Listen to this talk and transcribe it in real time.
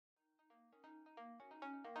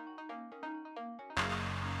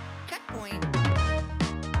Checkpoint.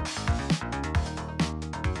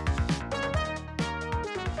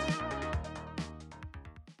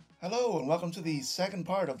 Hello, and welcome to the second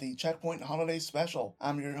part of the Checkpoint Holiday Special.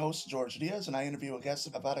 I'm your host, George Diaz, and I interview a guest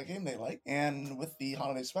about a game they like. And with the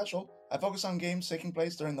Holiday Special, I focus on games taking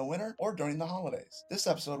place during the winter or during the holidays. This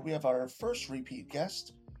episode, we have our first repeat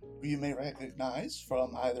guest, who you may recognize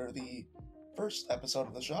from either the first episode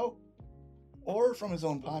of the show, or from his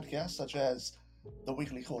own podcast, such as The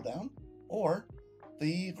Weekly Cooldown, or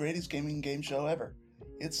the greatest gaming game show ever.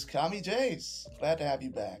 It's Kamijace. Glad to have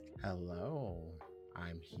you back. Hello,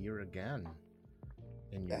 I'm here again.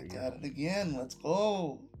 In your Back ear at hole. it again. Let's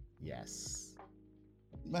go. Yes.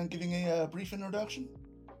 You mind giving a brief introduction?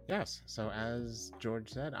 Yes. So as George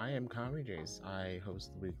said, I am Kamijace. I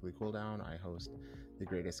host the Weekly Cooldown. I host the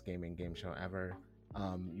greatest gaming game show ever.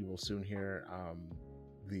 You will soon hear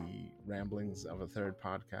the ramblings of a third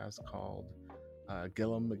podcast called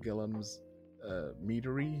Gillum McGillum's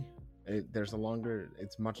Meadery.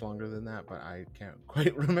 It's much longer than that, but I can't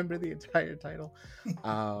quite remember the entire title.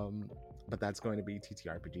 But that's going to be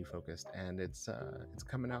TTRPG focused, and it's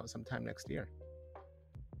coming out sometime next year.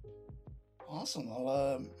 Awesome.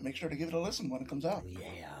 I'll make sure to give it a listen when it comes out.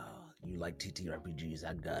 Yeah, you like TTRPGs,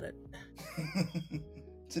 I got it.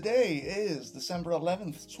 Today is December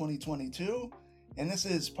 11th, 2022, and this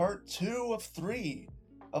is part 2 of 3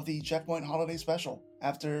 of the Checkpoint Holiday Special.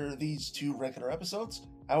 After these 2 regular episodes,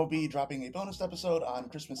 I will be dropping a bonus episode on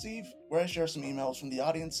Christmas Eve where I share some emails from the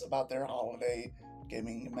audience about their holiday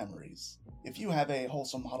gaming memories. If you have a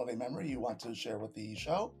wholesome holiday memory you want to share with the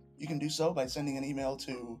show, you can do so by sending an email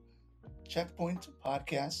to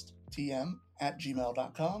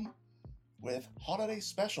checkpointpodcasttm@gmail.com with holiday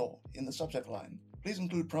special in the subject line. Please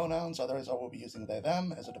include pronouns, otherwise I will be using they,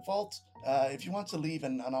 them as a default. If you want to leave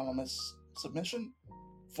an anonymous submission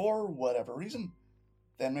for whatever reason,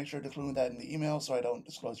 then make sure to include that in the email so I don't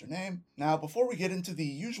disclose your name. Now, before we get into the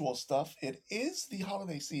usual stuff, it is the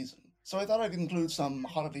holiday season, so I thought I'd include some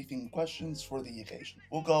holiday-themed questions for the occasion.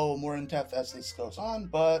 We'll go more in-depth as this goes on,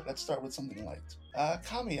 but let's start with something light.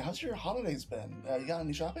 Kami, how's your holidays been? You got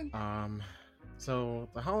any shopping? So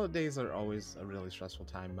the holidays are always a really stressful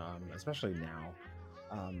time, especially now.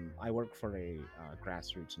 I work for a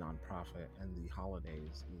grassroots nonprofit, and the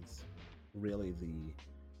holidays is really the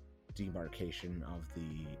demarcation of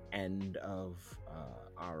the end of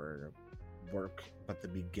our work, but the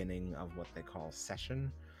beginning of what they call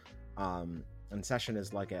session. And session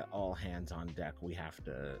is like an all hands on deck. We have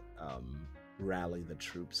to rally the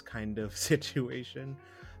troops kind of situation,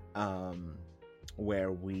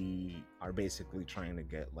 where we are basically trying to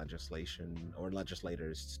get legislation or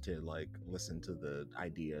legislators to like listen to the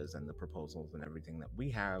ideas and the proposals and everything that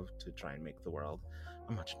we have to try and make the world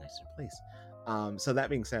a much nicer place. So that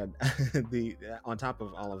being said, on top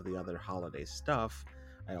of all of the other holiday stuff,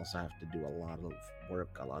 I also have to do a lot of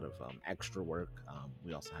work, a lot of extra work.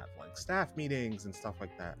 We also have like staff meetings and stuff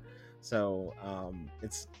like that. So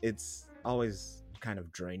it's always kind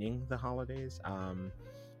of draining, the holidays.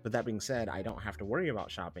 But that being said, I don't have to worry about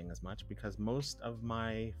shopping as much because most of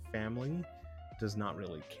my family does not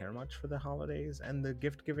really care much for the holidays and the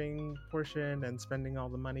gift giving portion and spending all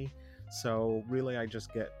the money. So really, I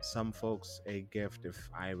just get some folks a gift if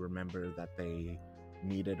I remember that they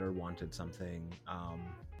needed or wanted something.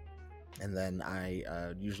 And then I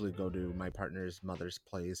usually go to my partner's mother's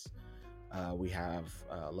place. We have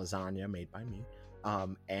lasagna made by me,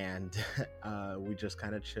 and we just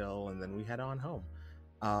kind of chill, and then we head on home.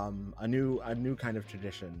 A new kind of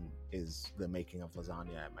tradition is the making of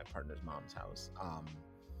lasagna at my partner's mom's house,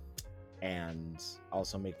 and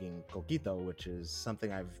also making coquito, which is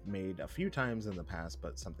something I've made a few times in the past,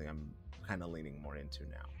 but something I'm kind of leaning more into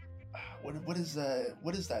now. What is that?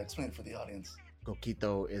 Explain it for the audience.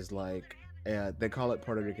 Coquito is like they call it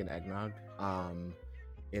Puerto Rican eggnog.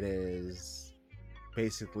 It is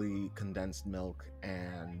basically condensed milk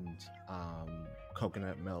and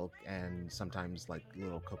coconut milk and sometimes like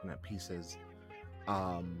little coconut pieces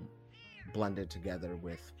blended together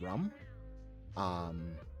with rum,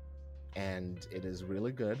 and it is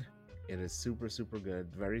really good. It is super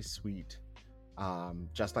good, very sweet,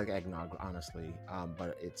 just like eggnog, honestly,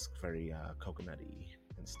 but it's very coconutty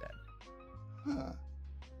instead. Huh.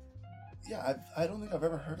 Yeah, I don't think I've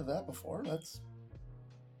ever heard of that before.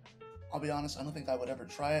 I'll be honest, I don't think I would ever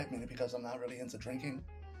try it, mainly because I'm not really into drinking.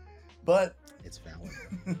 But It's valid.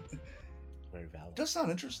 Very valid. does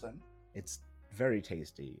sound interesting. It's very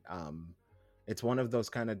tasty. It's one of those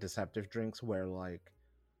kind of deceptive drinks where, like,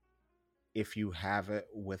 if you have it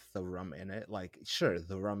with the rum in it, like, sure,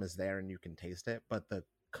 the rum is there and you can taste it, but the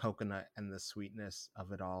coconut and the sweetness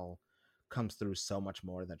of it all comes through so much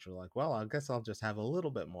more that you're like, well, I guess I'll just have a little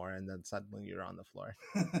bit more, and then suddenly you're on the floor,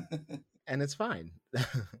 and it's fine. Yeah,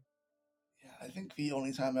 I think the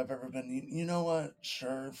only time I've ever been, you know what,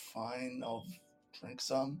 sure, fine, I'll drink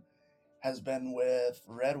some, has been with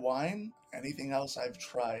red wine. Anything else I've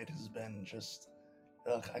tried has been just,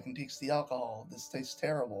 ugh, I can taste the alcohol. This tastes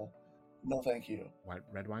terrible. No, thank you.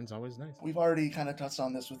 Red wine's always nice. We've already kind of touched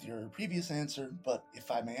on this with your previous answer, but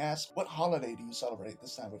if I may ask, what holiday do you celebrate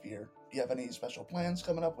this time of year? Do you have any special plans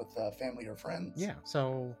coming up with family or friends? Yeah,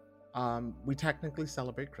 so we technically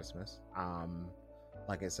celebrate Christmas.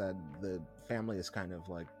 Like I said, the family is kind of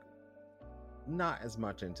like not as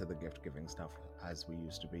much into the gift giving stuff as we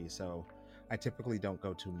used to be. So I typically don't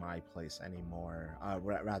go to my place anymore,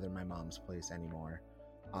 rather my mom's place anymore.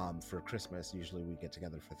 For Christmas, usually we get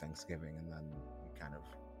together for Thanksgiving, and then we kind of,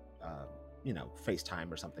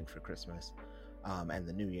 FaceTime or something for Christmas, and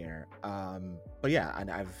the New Year. But yeah, and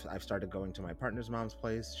I've started going to my partner's mom's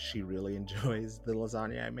place. She really enjoys the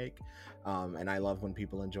lasagna I make, and I love when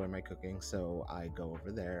people enjoy my cooking. So I go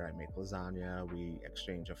over there. I make lasagna. We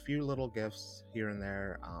exchange a few little gifts here and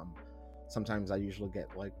there. Sometimes I usually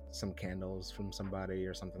get like some candles from somebody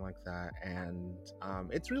or something like that, and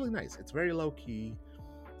it's really nice. It's very low key.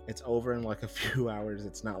 It's over in like a few hours.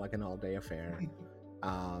 It's not like an all day affair.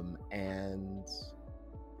 And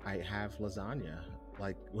I have lasagna.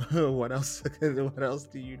 Like, what else? What else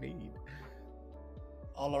do you need?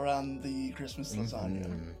 All around the Christmas lasagna.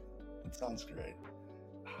 Mhm. It sounds great.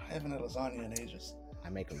 I haven't had lasagna in ages. I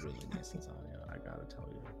make a really nice lasagna, I gotta tell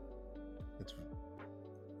you. It's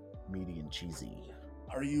meaty and cheesy.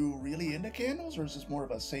 Are you really into candles, or is this more of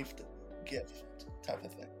a safe gift type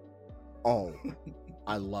of thing? Oh,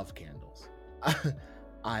 I love candles.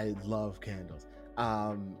 I love candles.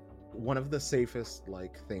 One of the safest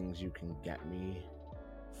like things you can get me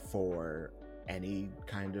for any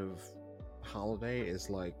kind of holiday is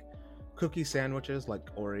like cookie sandwiches,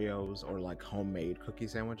 like Oreos, or like homemade cookie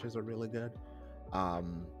sandwiches are really good.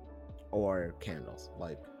 Or candles.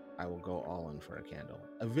 Like I will go all in for a candle.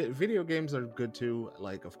 Video games are good too,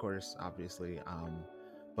 like of course, obviously.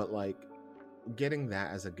 But like getting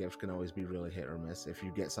that as a gift can always be really hit or miss. If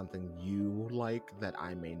you get something you like that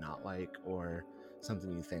I may not like, or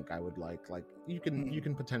something you think I would like you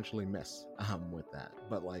can potentially miss with that.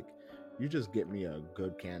 But like you just get me a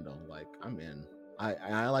good candle, like I'm in.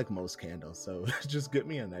 I like most candles, so just get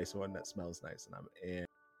me a nice one that smells nice and I'm in.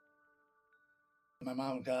 My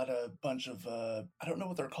mom got a bunch of, I don't know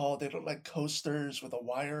what they're called. They look like coasters with a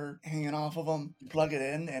wire hanging off of them. You plug it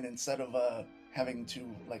in, and instead of having to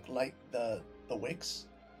like light the wicks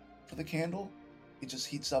for the candle, it just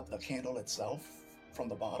heats up the candle itself from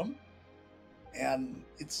the bottom. And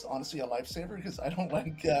it's honestly a lifesaver because I don't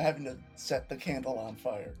like having to set the candle on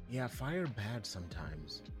fire. Yeah, fire bad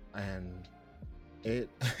sometimes, and it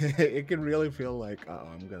it can really feel like, oh,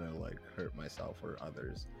 I'm gonna like hurt myself or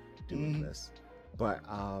others doing this. But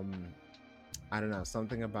I don't know,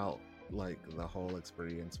 something about like the whole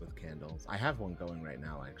experience with candles. I have one going right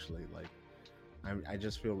now, actually. Like I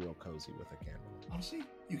just feel real cozy with a candle. Honestly,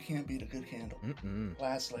 you can't beat a good candle. Mm-mm.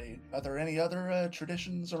 Lastly, are there any other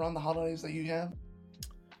traditions around the holidays that you have?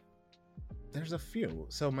 There's a few.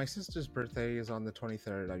 So my sister's birthday is on the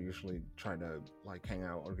 23rd. I usually try to like hang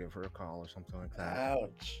out or give her a call or something like that.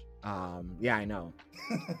 Ouch. Yeah, I know.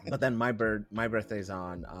 But then my birthday's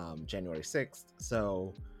on January 6th.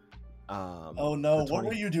 So oh no, what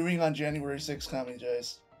were you doing on January 6th,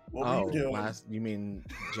 Kamijace? What were you doing? You mean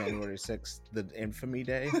January 6th, the infamy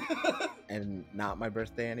day, and not my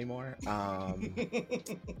birthday anymore?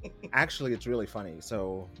 Actually, it's really funny.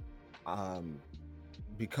 So,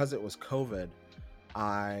 because it was COVID,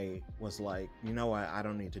 I was like, you know what? I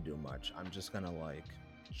don't need to do much. I'm just gonna like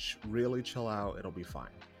really chill out. It'll be fine.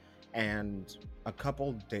 And a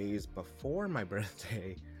couple days before my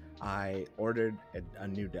birthday, I ordered a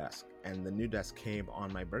new desk, and the new desk came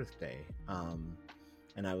on my birthday.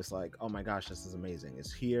 And I was like, oh my gosh, this is amazing.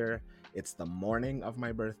 It's here. It's the morning of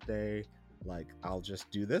my birthday. Like, I'll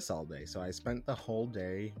just do this all day. So I spent the whole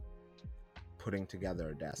day putting together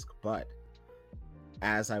a desk. But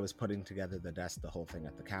as I was putting together the desk, the whole thing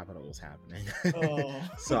at the Capitol was happening. Oh.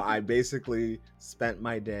 So I basically spent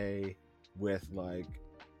my day with like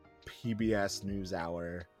PBS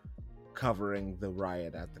NewsHour covering the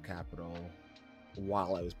riot at the Capitol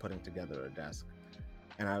while I was putting together a desk.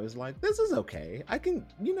 And I was like, this is okay. I can,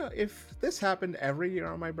 if this happened every year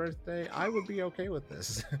on my birthday, I would be okay with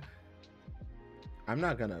this. I'm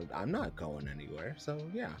not going anywhere. So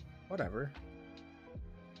yeah, whatever.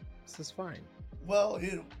 This is fine. Well,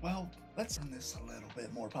 Let's end this a little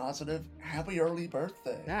bit more positive. Happy early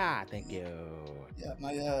birthday. Thank you. Yeah,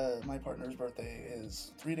 my partner's birthday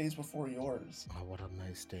is 3 days before yours. Oh, what a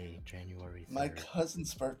nice day, January 3rd. My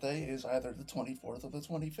cousin's birthday is either the 24th or the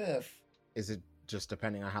 25th. Is it just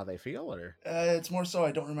depending on how they feel, or? It's more so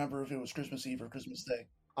I don't remember if it was Christmas Eve or Christmas Day.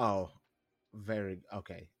 Oh, very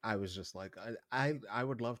okay. I was just like, I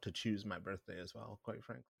would love to choose my birthday as well, quite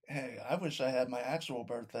frankly. Hey, I wish I had my actual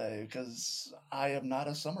birthday because I am not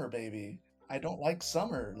a summer baby. I don't like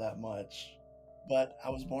summer that much. But I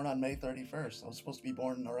was born on May 31st. I was supposed to be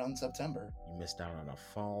born around September. You missed out on a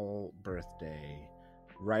fall birthday.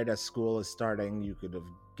 Right as school is starting, you could have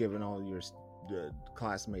given all your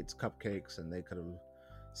classmates cupcakes and they could have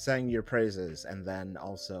sang your praises, and then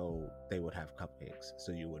also they would have cupcakes,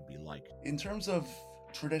 so you would be liked. In terms of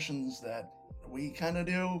traditions that we kind of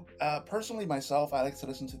do, personally myself, I like to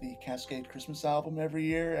listen to the Cascade Christmas album every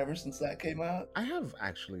year, ever since that came out. I have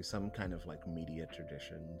actually some kind of like media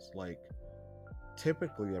traditions. Like,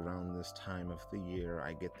 typically around this time of the year,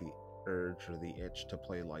 I get the urge or the itch to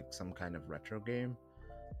play like some kind of retro game.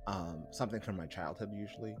 Something from my childhood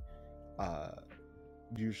usually.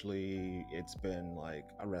 Usually it's been like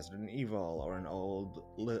a Resident Evil or an old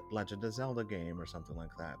Legend of Zelda game or something like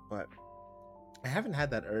that. But I haven't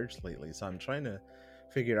had that urge lately, so I'm trying to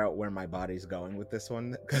figure out where my body's going with this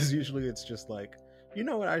one, because usually it's just like, you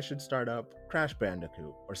know what, I should start up Crash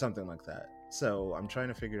Bandicoot or something like that. So I'm trying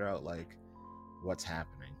to figure out like what's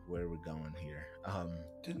happening, where are we going here.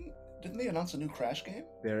 Didn't they announce a new Crash game?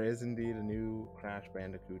 There is indeed a new Crash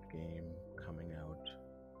Bandicoot game coming out.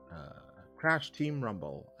 Crash Team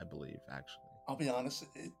Rumble, I believe, actually. I'll be honest,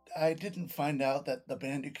 I didn't find out that the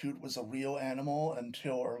Bandicoot was a real animal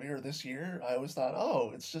until earlier this year. I always thought,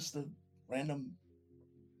 oh, it's just a random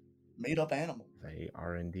made-up animal. They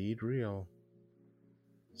are indeed real.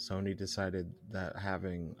 Sony decided that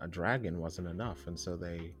having a dragon wasn't enough, and so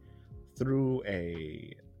they threw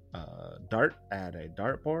a dart at a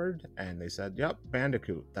dartboard, and they said, yep,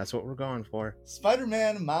 Bandicoot, that's what we're going for.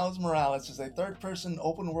 Spider-Man Miles Morales is a third-person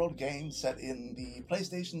open-world game set in the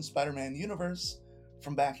PlayStation Spider-Man universe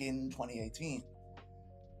from back in 2018.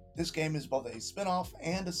 This game is both a spin-off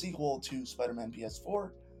and a sequel to Spider-Man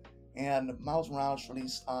PS4, and Miles Morales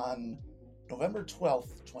released on November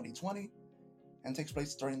 12th, 2020, and takes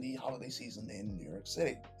place during the holiday season in New York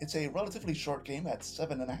City. It's a relatively short game at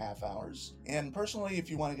 7.5 hours, and personally, if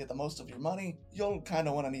you want to get the most of your money, you'll kind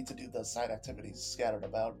of want to need to do the side activities scattered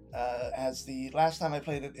about. As the last time I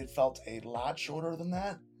played it, it felt a lot shorter than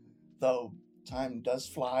that, though time does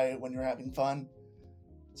fly when you're having fun.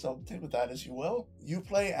 So take with that as you will. You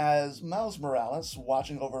play as Miles Morales,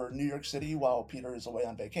 watching over New York City while Peter is away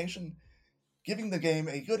on vacation, giving the game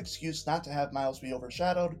a good excuse not to have Miles be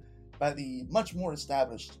overshadowed by the much more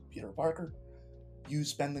established Peter Parker. You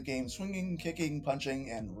spend the game swinging, kicking, punching,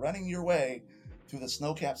 and running your way through the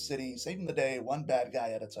snow-capped city, saving the day one bad guy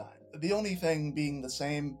at a time. The only thing being the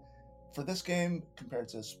same for this game compared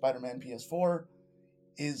to Spider-Man PS4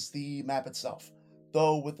 is the map itself,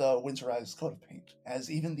 though with a winterized coat of paint, as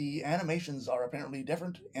even the animations are apparently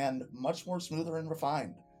different and much more smoother and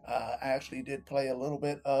refined. I actually did play a little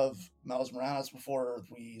bit of Miles Morales before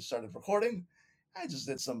we started recording. I just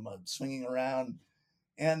did some swinging around,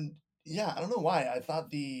 and yeah, I don't know why. I thought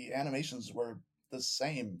the animations were the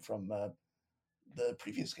same from the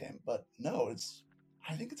previous game, but no,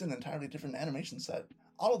 I think it's an entirely different animation set.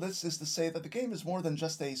 All of this is to say that the game is more than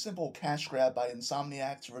just a simple cash grab by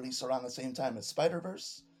Insomniac to release around the same time as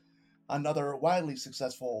Spider-Verse, another widely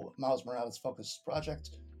successful Miles Morales-focused project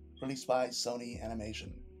released by Sony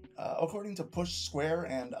Animation. According to Push Square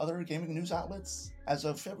and other gaming news outlets, as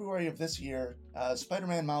of February of this year,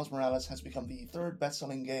 Spider-Man Miles Morales has become the third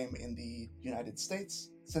best-selling game in the United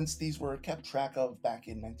States, since these were kept track of back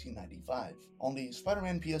in 1995. Only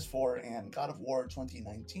Spider-Man PS4 and God of War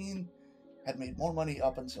 2019 had made more money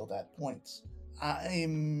up until that point.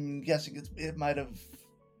 I'm guessing it might have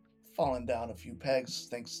fallen down a few pegs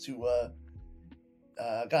thanks to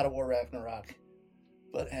God of War Ragnarok.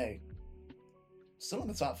 But hey, still in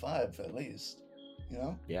the top 5 at least, you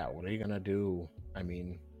know? Yeah, what are you gonna do? I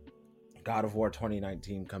mean, God of War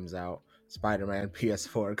 2019 comes out, Spider-Man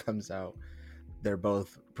PS4 comes out. They're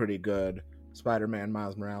both pretty good. Spider-Man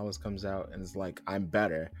Miles Morales comes out and is like, I'm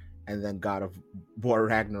better. And then God of War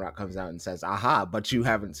Ragnarok comes out and says, aha, but you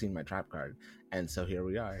haven't seen my trap card. And so here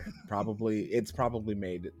we are. It's probably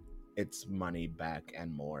made its money back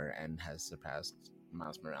and more and has surpassed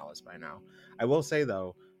Miles Morales by now. I will say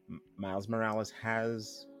though, Miles Morales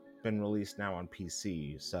has been released now on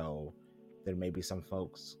PC, so there may be some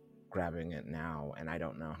folks grabbing it now, and I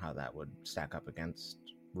don't know how that would stack up against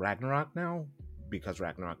Ragnarok now, because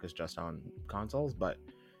Ragnarok is just on consoles, but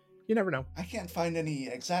you never know. I can't find any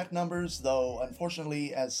exact numbers, though,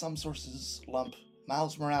 unfortunately, as some sources lump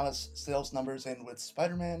Miles Morales sales numbers in with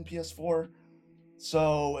Spider Man PS4.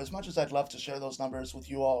 So, as much as I'd love to share those numbers with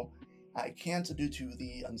you all, I can't due to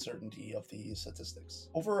the uncertainty of the statistics.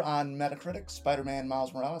 Over on Metacritic, Spider Man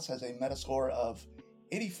Miles Morales has a Metascore of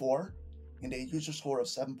 84 and a user score of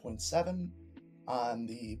 7.7 on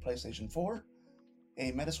the PlayStation 4,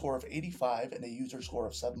 a Metascore of 85 and a user score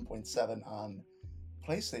of 7.7 on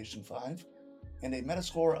PlayStation 5, and a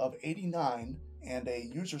Metascore of 89 and a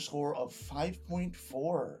user score of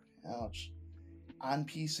 5.4. Ouch. On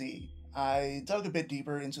PC. I dug a bit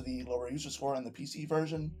deeper into the lower user score on the PC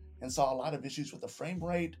version and saw a lot of issues with the frame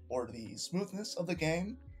rate or the smoothness of the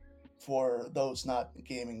game for those not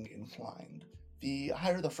gaming inclined. The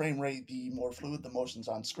higher the frame rate, the more fluid the motions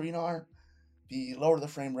on screen are. The lower the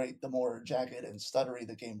frame rate, the more jagged and stuttery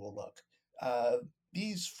the game will look. Uh,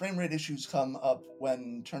 these frame rate issues come up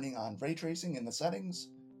when turning on ray tracing in the settings,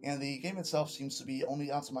 and the game itself seems to be only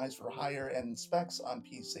optimized for higher end specs on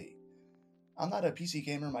PC. I'm not a PC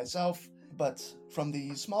gamer myself, but from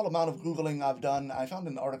the small amount of Googling I've done, I found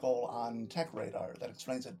an article on Tech Radar that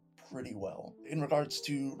explains it pretty well. In regards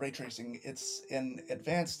to ray tracing, it's an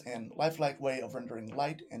advanced and lifelike way of rendering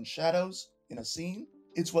light and shadows in a scene.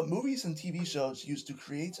 It's what movies and TV shows use to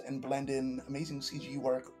create and blend in amazing CG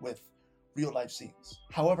work with real life scenes.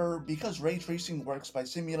 However, because ray tracing works by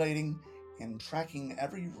simulating and tracking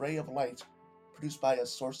every ray of light produced by a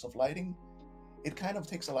source of lighting, it kind of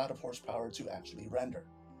takes a lot of horsepower to actually render.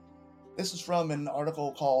 This is from an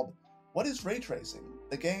article called What is Ray Tracing?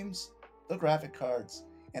 The Games, the Graphic Cards,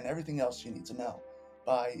 and Everything Else You Need to Know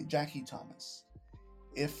by Jackie Thomas.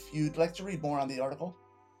 If you'd like to read more on the article,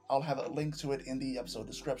 I'll have a link to it in the episode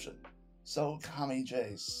description. So,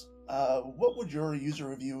 Kamijace, what would your user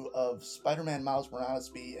review of Spider-Man Miles Morales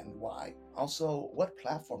be and why? Also, what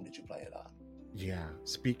platform did you play it on? Yeah,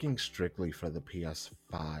 speaking strictly for the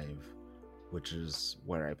PS5, which is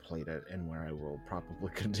where I played it and where I will probably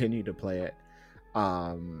continue to play it,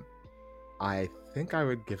 I think I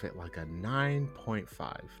would give it like a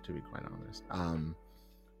 9.5, to be quite honest.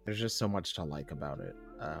 There's just so much to like about it.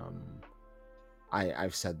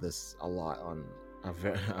 I've said this a lot on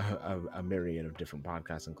a myriad of different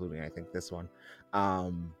podcasts, including I think this one.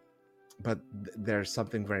 But there's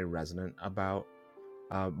something very resonant about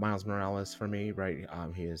Miles Morales for me, right?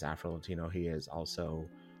 He is Afro-Latino. He is also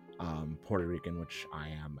Puerto Rican, which I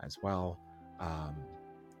am as well.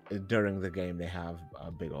 During the game, they have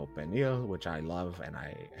a big old pernil, which I love, and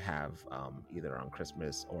I have either on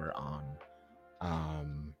Christmas or on,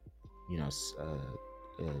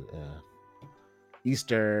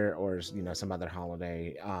 Easter or some other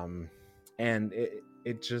holiday, and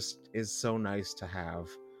it just is so nice to have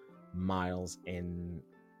Miles in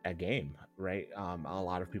a game, right? A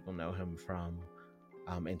lot of people know him from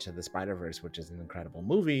Into the Spider-Verse, which is an incredible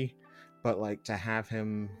movie, but like to have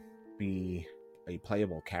him be a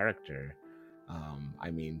playable character,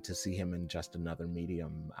 to see him in just another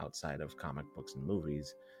medium outside of comic books and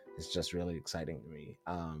movies is just really exciting to me.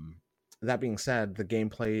 That being said, the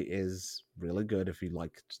gameplay is really good if you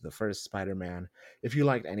liked the first Spider-Man. If you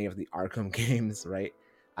liked any of the Arkham games, right?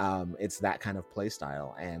 It's that kind of play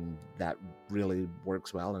style, and that really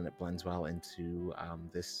works well, and it blends well into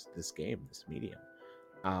this game, this medium.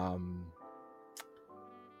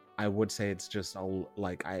 I would say it's just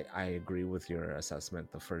I agree with your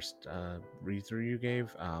assessment. The first read-through you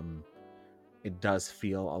gave, it does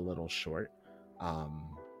feel a little short.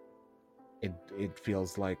 It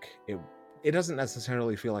feels like it doesn't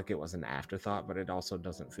necessarily feel like it was an afterthought, but it also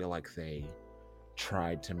doesn't feel like they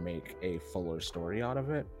tried to make a fuller story out of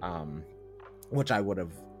it, which I would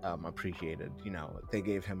have appreciated. They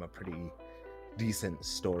gave him a pretty decent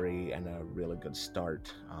story and a really good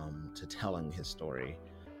start to telling his story,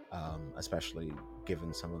 especially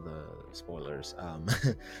given some of the spoilers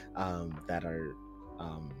that are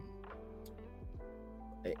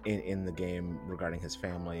in the game regarding his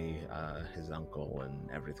family, his uncle, and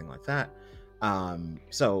everything like that.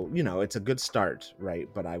 So it's a good start, right?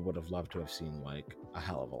 But I would have loved to have seen like a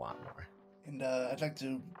hell of a lot more. And I'd like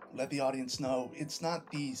to let the audience know it's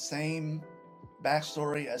not the same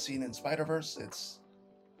backstory as seen in Spider-Verse.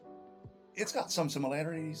 It's got some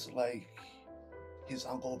similarities, like his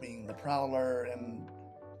uncle being the Prowler and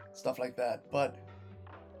stuff like that, but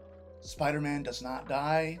Spider-Man does not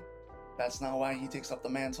die. That's not why he takes up the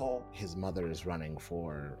mantle. His mother is running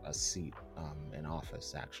for a seat in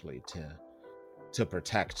office, actually, to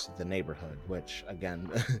protect the neighborhood, which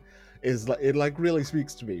again is it like really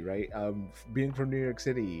speaks to me, right? Being from New York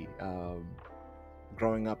City,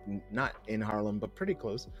 growing up not in Harlem but pretty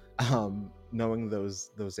close, knowing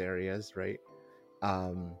those areas, right?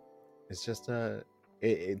 um it's just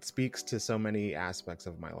it speaks to so many aspects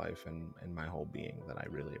of my life and my whole being that I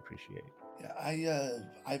really appreciate. Yeah,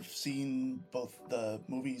 I've seen both the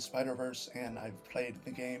movie Spider-Verse and I've played the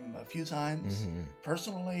game a few times. Mm-hmm.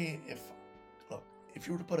 Personally, if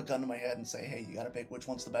you were to put a gun to my head and say, "Hey, you got to pick which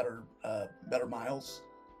one's the better Miles,"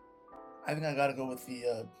 I think I got to go with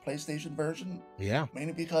the PlayStation version. Yeah.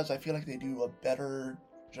 Mainly because I feel like they do a better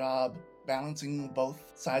job balancing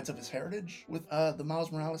both sides of his heritage with the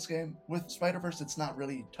Miles Morales game. With Spider-Verse, it's not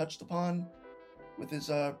really touched upon with his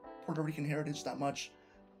Puerto Rican heritage that much.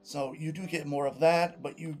 So you do get more of that,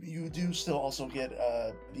 but you do still also get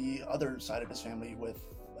the other side of his family with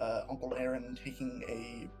Uncle Aaron taking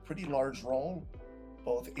a pretty large role,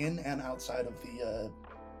 both in and outside of the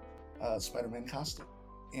Spider-Man costume.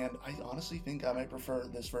 And I honestly think I might prefer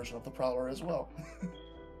this version of the Prowler as well.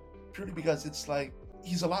 Purely because it's like,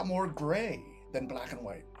 he's a lot more gray than black and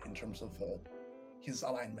white in terms of his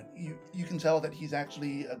alignment. You can tell that he's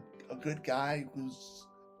actually a good guy who's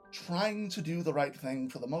trying to do the right thing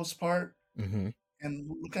for the most part Mm-hmm.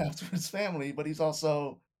 and look after his family, but he's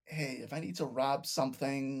also, hey, if I need to rob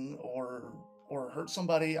something or hurt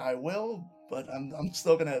somebody, I will, but I'm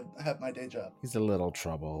still gonna have my day job. He's a little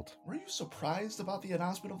troubled. Were you surprised about the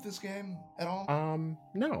announcement of this game at all?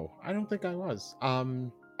 No, I don't think I was.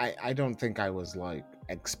 I don't think I was like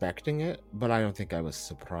expecting it, but I don't think I was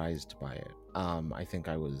surprised by it. I think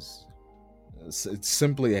I was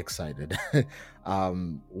simply excited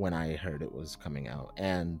when I heard it was coming out,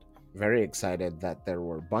 and very excited that there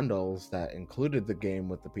were bundles that included the game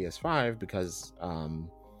with the PS5, because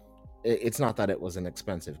it's not that it was an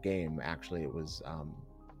expensive game. Actually, it was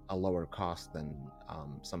a lower cost than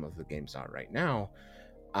some of the games are right now.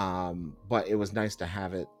 But it was nice to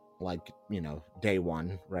have it, like, day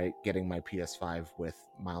one, right? Getting my PS5 with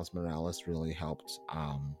Miles Morales really helped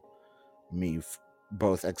me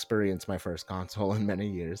both experience my first console in many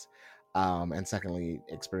years, and secondly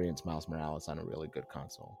experience Miles Morales on a really good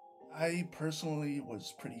console. I personally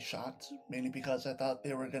was pretty shocked, mainly because I thought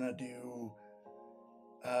they were gonna do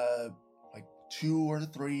uh, like 2 or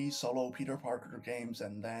 3 solo Peter Parker games,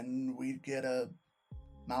 and then we'd get a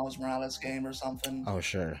Miles Morales game or something. Oh,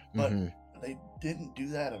 sure. But they didn't do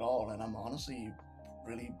that at all, and I'm honestly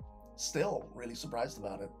still really surprised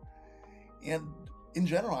about it. And in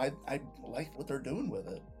general, I like what they're doing with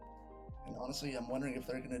it. And honestly, I'm wondering if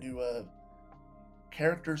they're going to do a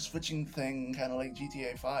character switching thing, kind of like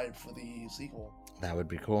GTA 5 for the sequel. That would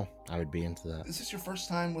be cool. I would be into that. Is this your first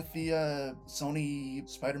time with the Sony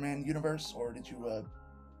Spider-Man universe, or did you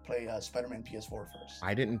play Spider-Man PS4 first?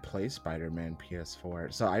 I didn't play Spider-Man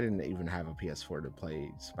PS4, so I didn't even have a PS4 to play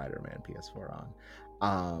Spider-Man PS4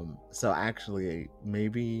 on. So actually,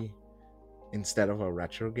 maybe instead of a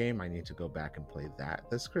retro game, I need to go back and play that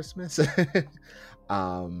this Christmas.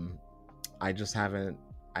 I just haven't.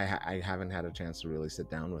 I haven't had a chance to really sit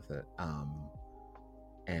down with it.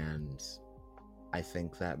 And I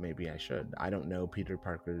think that maybe I should. I don't know Peter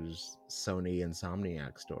Parker's Sony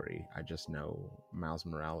Insomniac story. I just know Miles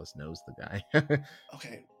Morales knows the guy.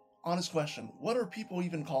 Okay, honest question. What are people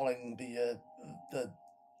even calling the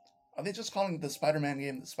are they just calling the Spider-Man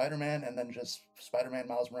game the Spider-Man and then just Spider-Man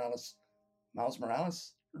Miles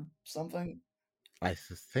Morales or something? I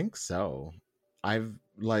think so. I've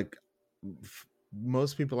like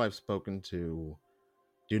most people I've spoken to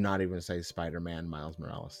do not even say Spider-Man Miles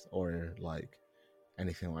Morales or like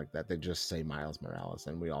anything like that. They just say Miles Morales,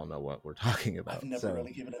 and we all know what we're talking about. I've never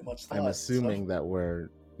really given it much thought. I'm assuming that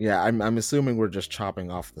I'm assuming we're just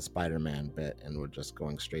chopping off the Spider-Man bit and we're just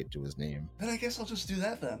going straight to his name. Then I guess I'll just do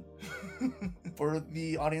that then. For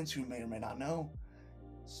the audience who may or may not know,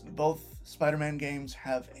 both Spider-Man games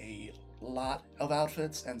have a lot of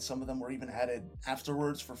outfits, and some of them were even added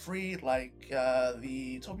afterwards for free, like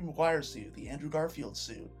the Tobey Maguire suit, the Andrew Garfield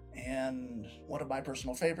suit, and one of my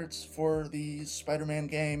personal favorites for the Spider-Man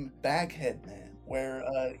game, Baghead Man, where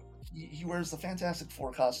he wears the Fantastic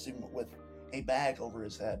Four costume with a bag over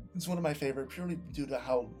his head. It's one of my favorite, purely due to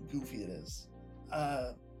how goofy it is.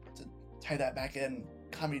 To tie that back in,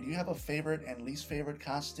 Kami, do you have a favorite and least favorite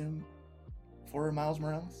costume for Miles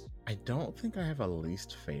Morales? I don't think I have a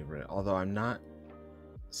least favorite, although I'm not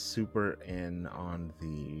super in on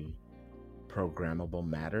the programmable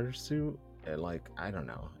matter suit. Like, I don't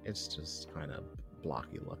know, it's just kind of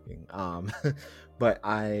blocky looking. But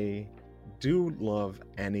I do love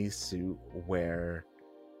any suit where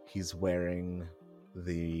he's wearing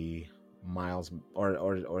the Miles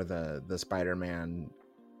or the Spider-Man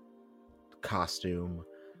costume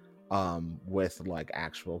with like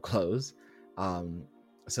actual clothes. Um,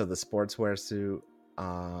 so the sportswear suit,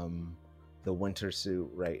 um, the winter suit,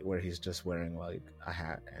 right, where he's just wearing like a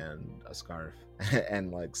hat and a scarf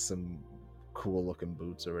and like some cool looking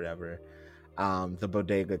boots or whatever. The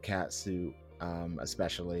bodega cat suit,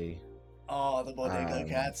 especially, Oh, the Bodega um,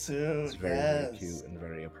 cat it's suit, very very cute yes. and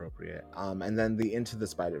very appropriate. And then the Into the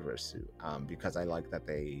Spider Verse suit, because I like that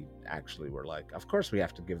they actually were like, of course we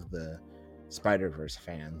have to give the Spider Verse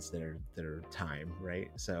fans their time, right?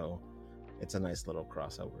 So it's a nice little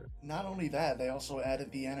crossover. Not only that, they also added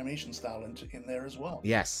the animation style in there as well.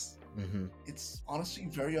 Yes. It's honestly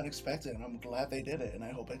very unexpected, and I'm glad they did it, and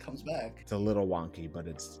I hope it comes back. It's a little wonky, but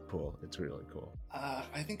it's cool. It's really cool.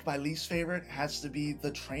 I think my least favorite has to be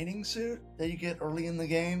the training suit that you get early in the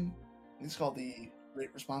game. It's called the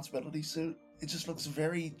Great Responsibility suit. It just looks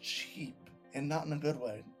very cheap, and not in a good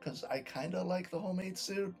way, because I kind of like the homemade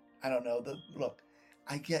suit. I don't know. Look,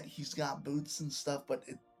 I get he's got boots and stuff, but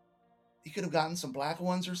he could have gotten some black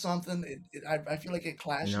ones or something. I feel like it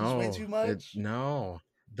clashes way No, too it much. no.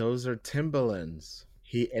 Those are Timberlands.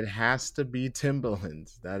 It has to be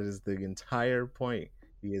Timberlands. That is the entire point.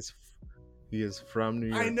 He is from New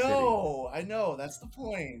York City. I know. That's the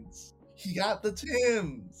point. He got the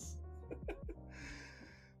Tims.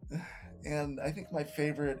 And I think my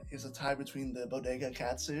favorite is a tie between the Bodega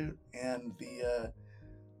cat suit and the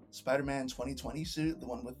Spider-Man 2020 suit, the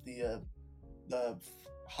one with the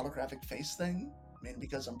holographic face thing. I mean,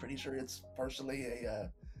 because I'm pretty sure it's partially a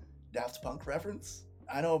Daft Punk reference.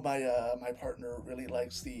 I know my partner really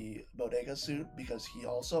likes the Bodega suit because he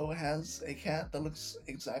also has a cat that looks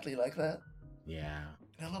exactly like that. Yeah.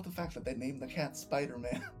 And I love the fact that they named the cat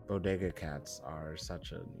Spider-Man. Bodega cats are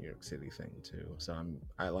such a New York City thing too. So I'm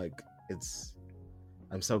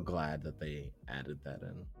so glad that they added that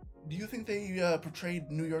in. Do you think they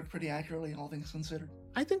portrayed New York pretty accurately, all things considered?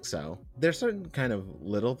 I think so. There's certain kind of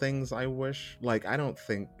little things I wish, like I don't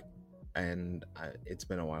think, it's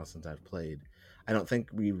been a while since I've played. I don't think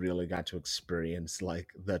we really got to experience like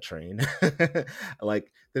the train.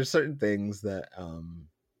 Like there's certain things that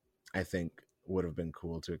I think would have been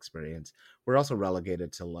cool to experience. We're also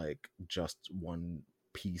relegated to like just one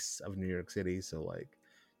piece of New York City, so like,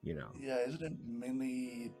 you know, Yeah, isn't it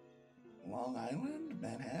mainly Long Island,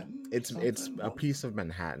 Manhattan, it's something? a piece of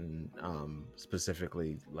Manhattan,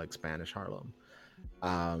 specifically like Spanish Harlem.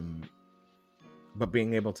 Um, but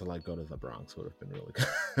being able to like go to the Bronx would have been really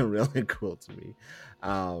really cool to me,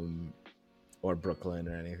 or Brooklyn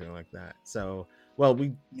or anything like that. So, well,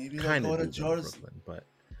 we Maybe they'll kind go of to do go to Jersey. Brooklyn, but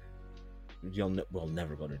we'll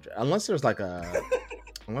never go to unless there's like a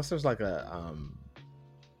unless there's like a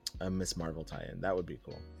Miss Marvel tie-in. That would be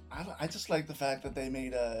cool. I just like the fact that they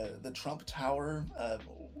made the Trump Tower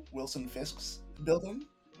Wilson Fisk's building.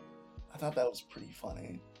 I thought that was pretty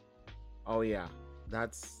funny. Oh yeah,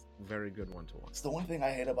 that's a very good one to watch. It's the one thing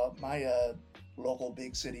I hate about my local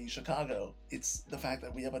big city, Chicago. It's the fact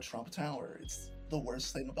that we have a Trump Tower. It's the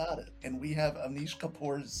worst thing about it. And we have Anish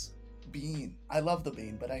Kapoor's Bean. I love the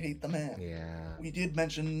Bean, but I hate the man. Yeah, We did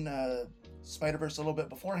mention Spider-Verse a little bit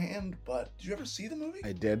beforehand, but did you ever see the movie?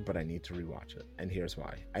 I did, but I need to rewatch it, and here's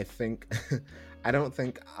why. I think I don't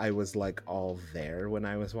think I was like all there when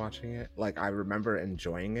I was watching it. Like I remember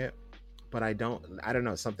enjoying it, but I don't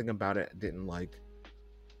know, something about it didn't like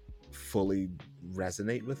fully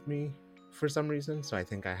resonate with me for some reason, so I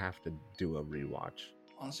think I have to do a rewatch.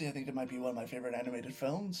 Honestly, I think it might be one of my favorite animated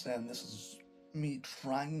films, and this is me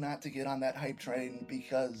trying not to get on that hype train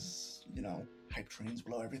because, hype trains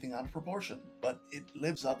blow everything out of proportion. But it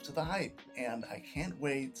lives up to the hype, and I can't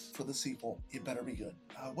wait for the sequel. It better be good.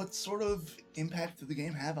 What sort of impact did the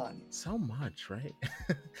game have on you? So much, right?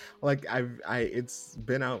 Like it's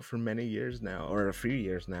been out for many years now, or a few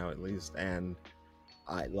years now at least, and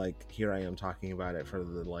I like here I am talking about it for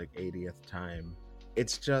the like 80th time.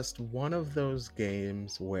 It's just one of those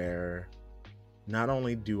games where not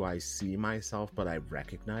only do I see myself, but I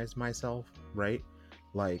recognize myself, right?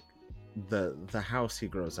 Like the house he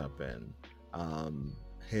grows up in,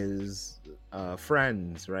 his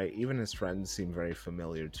friends, right? Even his friends seem very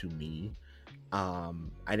familiar to me.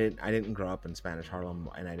 I didn't grow up in Spanish Harlem,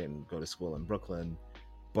 and I didn't go to school in Brooklyn,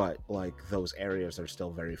 but like those areas are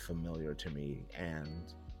still very familiar to me,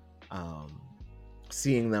 and um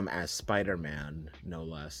seeing them as Spider-Man, no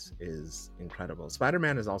less, is incredible.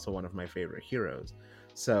 Spider-Man is also one of my favorite heroes.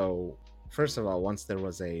 So, first of all, once there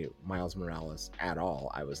was a Miles Morales at all,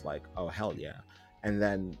 I was like, oh, hell yeah. And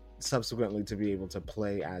then subsequently to be able to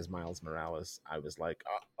play as Miles Morales, I was like,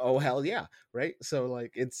 oh hell yeah, right? So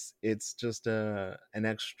like it's just an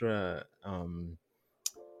extra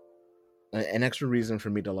reason for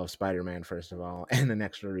me to love Spider-Man, first of all, and an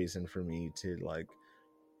extra reason for me to like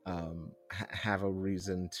have a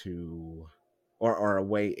reason to, or a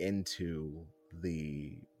way into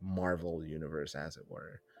the Marvel universe, as it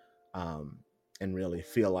were, um, and really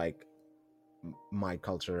feel like my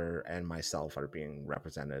culture and myself are being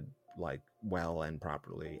represented like well and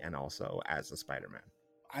properly, and also as a Spider-Man.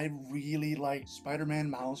 I really like Spider Man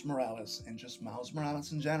Miles Morales, and just Miles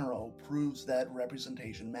Morales in general proves that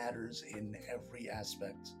representation matters in every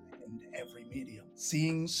aspect, in every medium.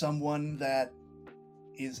 Seeing someone that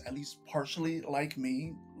is at least partially like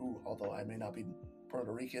me, who, although I may not be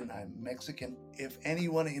Puerto Rican, I'm Mexican. If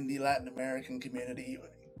anyone in the Latin American community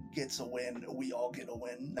gets a win, we all get a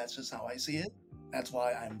win. That's just how I see it. That's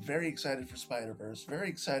why I'm very excited for Spider Verse, very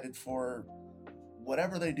excited for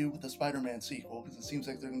whatever they do with the Spider-Man sequel, because it seems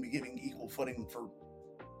like they're going to be giving equal footing for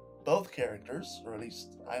both characters, or at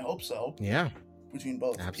least I hope so. Yeah, between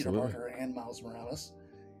both absolutely. Peter Parker and Miles Morales.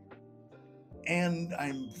 And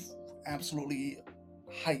I'm absolutely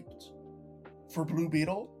hyped for Blue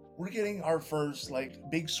Beetle. We're getting our first like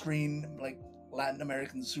big screen like Latin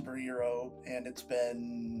American superhero, and it's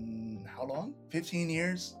been how long? 15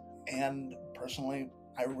 years. And personally,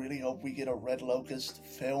 I really hope we get a Red Locust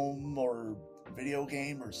film or video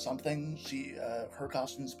game or something. Her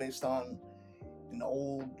costume's based on an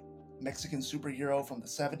old Mexican superhero from the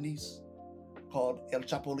 70s called El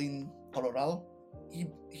Chapulín Colorado. He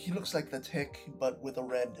looks like the Tick, but with a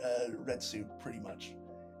red suit, pretty much.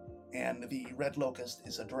 And the Red Locust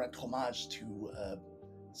is a direct homage to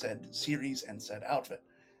said series and said outfit.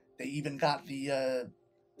 They even got the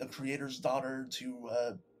creator's daughter to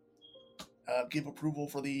give approval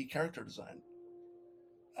for the character design.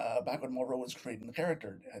 Back when Morrow was creating the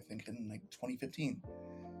character, I think in like 2015.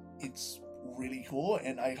 It's really cool,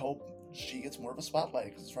 and I hope she gets more of a spotlight.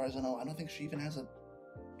 Because as far as I know, I don't think she even has a.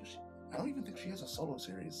 I don't even think she has a solo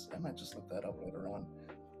series. I might just look that up later on.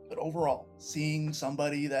 But overall, seeing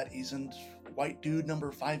somebody that isn't white dude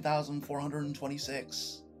number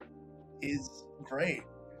 5,426 is great.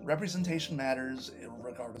 Representation matters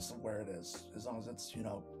regardless of where it is, as long as it's,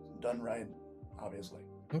 done right, obviously.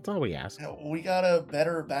 That's all we ask. We got a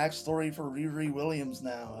better backstory for Riri Williams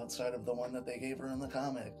now, outside of the one that they gave her in the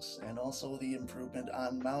comics. And also the improvement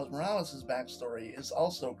on Miles Morales' backstory is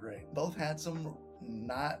also great. Both had some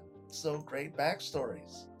not so great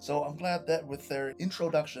backstories. So I'm glad that with their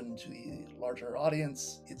introduction to the larger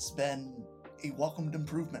audience, it's been a welcomed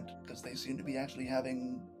improvement, because they seem to be actually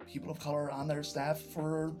having people of color on their staff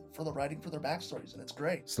for the writing for their backstories, and it's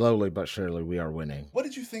great. Slowly but surely, we are winning. What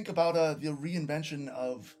did you think about the reinvention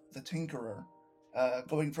of the Tinkerer,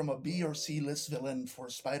 going from a B or C list villain for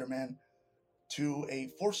Spider-Man to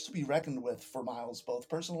a force to be reckoned with for Miles, both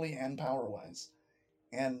personally and power-wise?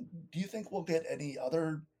 And do you think we'll get any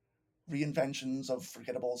other reinventions of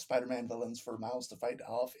forgettable Spider-Man villains for Miles to fight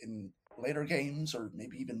off in later games, or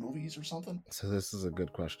maybe even movies or something? So this is a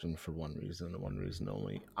good question for one reason and one reason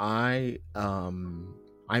only. I've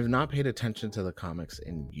not paid attention to the comics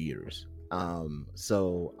in years.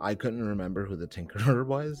 So I couldn't remember who the Tinkerer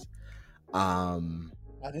was. I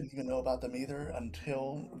didn't even know about them either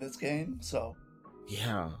until this game, so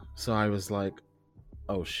yeah. So I was like,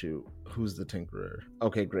 oh shoot, who's the Tinkerer?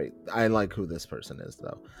 Okay, great. I like who this person is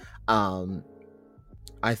though.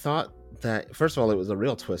 I thought that, first of all, it was a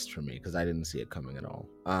real twist for me because I didn't see it coming at all.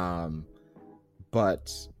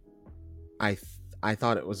 But I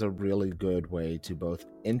thought it was a really good way to both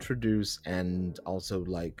introduce and also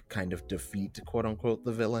like kind of defeat, quote unquote,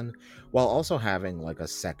 the villain, while also having like a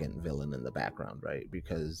second villain in the background, right?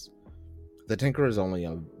 Because the Tinkerer is only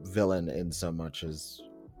a villain in so much as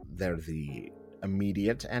they're the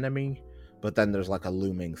immediate enemy, but then there's like a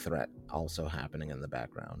looming threat also happening in the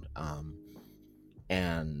background.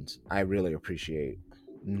 And I really appreciate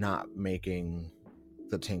not making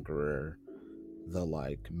the Tinkerer the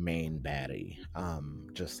like main baddie,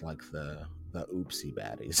 just like the oopsie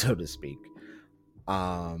baddie, so to speak.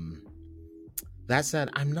 That said,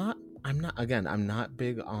 I'm not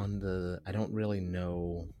big on I don't really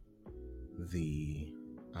know the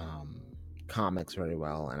comics very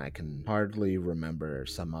well, and I can hardly remember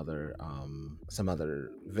some other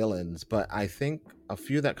villains, but I think a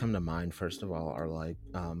few that come to mind first of all are like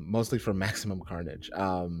mostly from Maximum Carnage.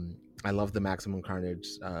 I love the Maximum Carnage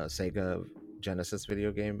Sega Genesis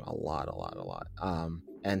video game a lot.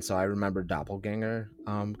 And so I remember Doppelganger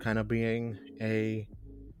kind of being a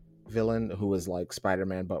villain who was like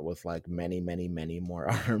Spider-Man but with like many more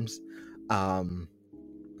arms.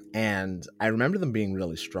 And I remember them being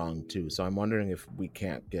really strong too. So I'm wondering if we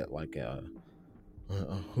can't get like a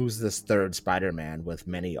who's this third Spider-Man with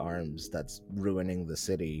many arms that's ruining the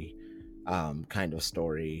city kind of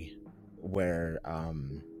story, where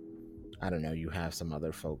I don't know, you have some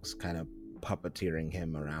other folks kind of puppeteering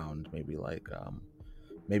him around, maybe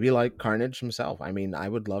like Carnage himself. I mean, I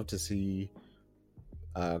would love to see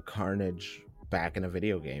Carnage back in a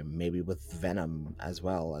video game, maybe with Venom as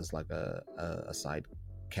well as like a side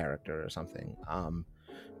character or something.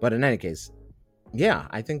 But in any case, yeah,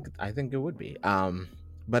 I think it would be.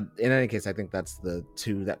 But in any case, I think that's the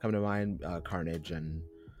two that come to mind: Carnage and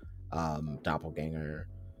Doppelganger.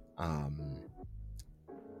 Um,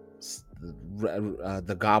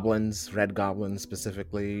 the goblins, red goblins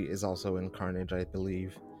specifically, is also in Carnage, I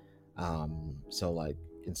believe. So like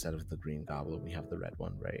instead of the green goblin, we have the red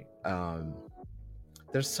one, right?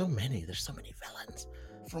 There's so many villains.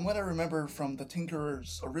 From what I remember from the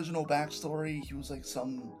Tinkerer's original backstory, he was like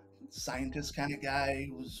some scientist kind of guy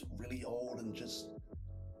who was really old and just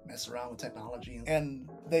mess around with technology. And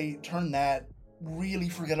they turned that really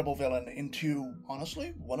forgettable villain into,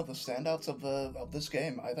 honestly, one of the standouts of this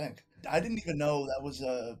game, I think. I didn't even know that was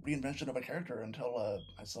a reinvention of a character until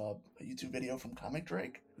I saw a YouTube video from Comic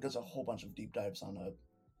Drake, who does a whole bunch of deep dives on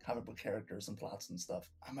comic book characters and plots and stuff.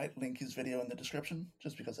 I might link his video in the description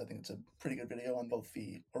just because I think it's a pretty good video on both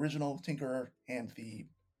the original Tinkerer and the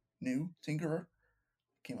new Tinkerer.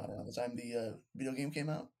 Came out around the time the video game came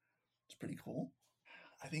out. It's pretty cool.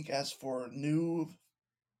 I think as for new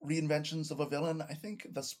reinventions of a villain, I think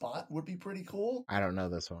the Spot would be pretty cool. I don't know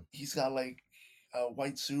this one. He's got like a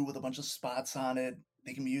white suit with a bunch of spots on it.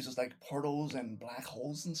 They can be used as like portals and black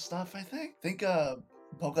holes and stuff, I think. Think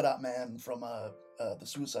Polka Dot Man from the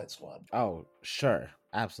Suicide Squad. Oh, sure.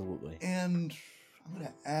 Absolutely. And I'm going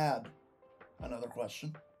to add another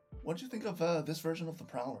question. What do you think of this version of the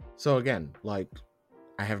Prowler? So again, like,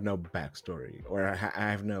 I have no backstory, or I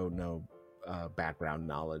have no background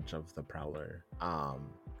knowledge of the Prowler.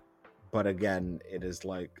 But again, it is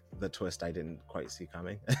like the twist I didn't quite see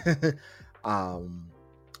coming.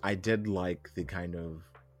 I did like the kind of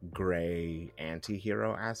gray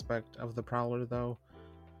anti-hero aspect of the Prowler, though.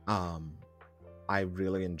 I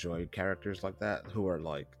really enjoyed characters like that who are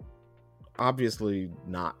like obviously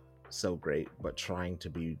not so great, but trying to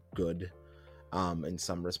be good in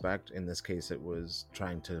some respect. In this case, it was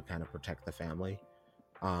trying to kind of protect the family.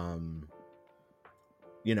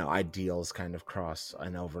 Ideals kind of cross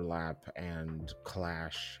and overlap and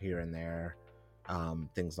clash here and there,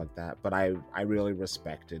 things like that. But I really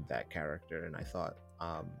respected that character, and I thought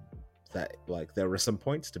that like there were some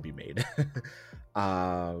points to be made.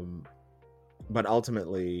 But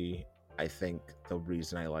ultimately, I think the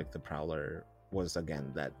reason I like the Prowler was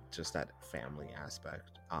again that family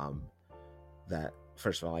aspect. That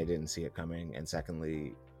first of all, I didn't see it coming, and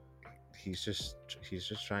secondly, he's just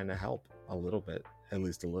trying to help a little bit, at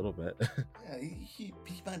least a little bit. Yeah, he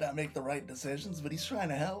might not make the right decisions, but he's trying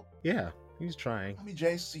to help. Yeah, he's trying.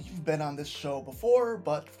 Kamijace, you've been on this show before,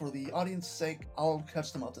 but for the audience's sake, I'll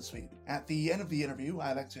catch them up to speed. At the end of the interview,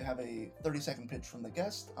 I like to have a 30-second pitch from the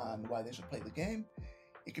guest on why they should play the game.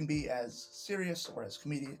 It can be as serious or as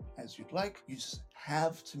comedic as you'd like. You just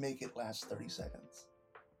have to make it last 30 seconds.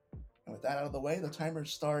 And with that out of the way, the timer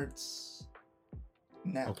starts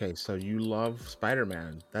now. Okay, so you love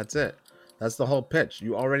Spider-Man. That's it. That's the whole pitch.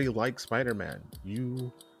 You already like Spider-Man.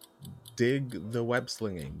 You dig the web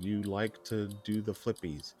slinging. You like to do the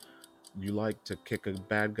flippies. You like to kick a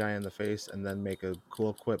bad guy in the face and then make a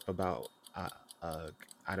cool quip about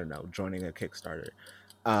I don't know, joining a Kickstarter.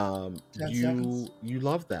 You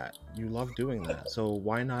love that. You love doing that. So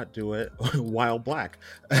why not do it while black?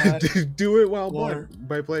 Do it while black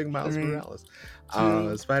by playing Miles Morales.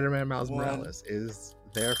 Spider-Man Miles Morales is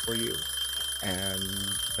there for you, and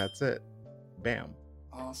that's it. Bam.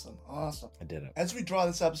 Awesome. I did it. As we draw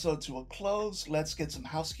this episode to a close, let's get some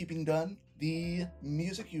housekeeping done. The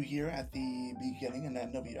music you hear at the beginning and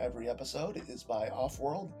end of every episode is by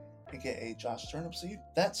Offworld, aka Josh Turnipseed.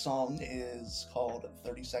 That song is called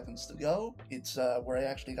 30 Seconds to Go. It's where I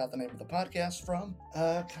actually got the name of the podcast from.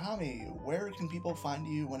 Kami, where can people find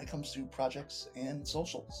you when it comes to projects and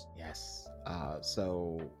socials? Yes.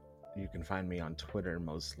 So you can find me on Twitter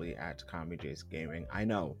mostly at Kamijace Gaming. I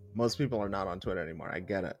know most people are not on Twitter anymore. I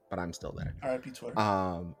get it, but I'm still there. RIP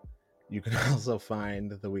Twitter. You can also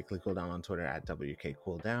find the Weekly Cooldown on Twitter at WK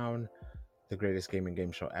Cooldown. The Greatest Gaming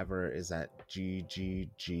Game Show Ever is at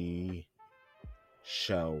GGG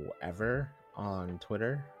Show Ever on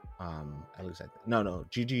Twitter. At least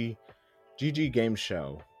GG Game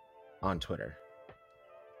Show on Twitter,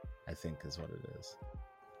 I think is what it is.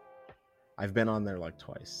 I've been on there like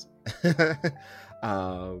twice.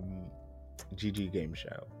 GG Game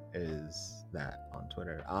Show is that on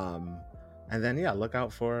Twitter. And then look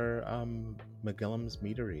out for McGillum's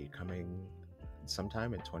Meadery coming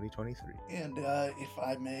sometime in 2023. And if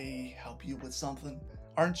I may help you with something,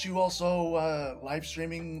 aren't you also live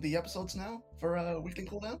streaming the episodes now for Weekly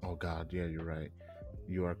Cooldown? Oh God, yeah, you're right.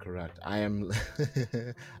 You are correct. I am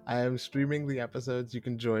I am streaming the episodes. You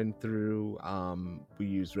can join through we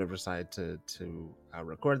use Riverside to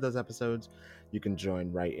record those episodes. You can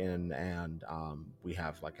join right in, and we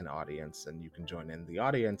have like an audience, and you can join in the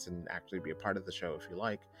audience and actually be a part of the show if you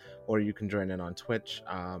like, or you can join in on Twitch,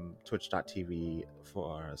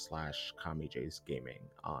 twitch.tv/Kamijace Gaming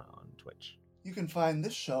on Twitch. You can find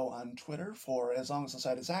this show on Twitter for as long as the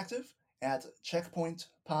site is active at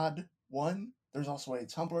CheckpointPod1. There's also a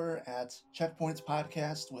Tumblr at Checkpoints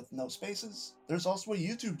Podcast with no spaces. There's also a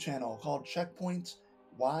YouTube channel called Checkpoint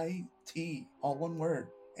YT, all one word.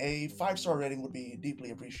 A 5-star rating would be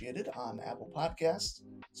deeply appreciated on Apple Podcasts,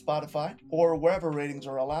 Spotify, or wherever ratings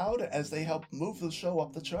are allowed, as they help move the show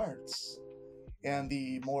up the charts. And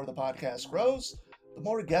the more the podcast grows, the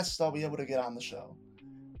more guests I'll be able to get on the show.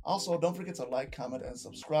 Also, don't forget to like, comment, and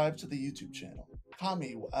subscribe to the YouTube channel.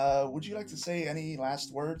 Kami, would you like to say any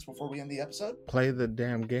last words before we end the episode? Play the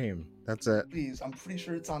damn game. That's it. Please, I'm pretty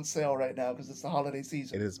sure it's on sale right now because it's the holiday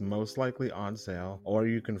season. It is most likely on sale, or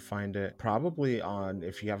you can find it probably on,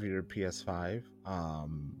 if you have your PS5,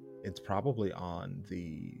 it's probably on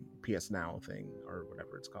the PS Now thing or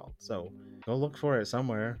whatever it's called. So go look for it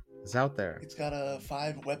somewhere. It's out there. It's got a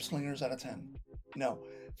 5 web slingers out of 10. No,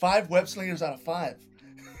 5 web slingers out of 5.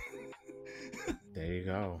 There you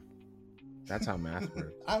go. That's how math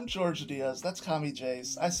works. I'm George Diaz. That's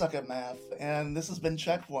Kamijace. I suck at math, and this has been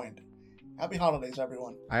Checkpoint. Happy holidays,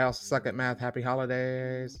 everyone. I also suck at math. Happy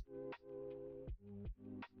holidays.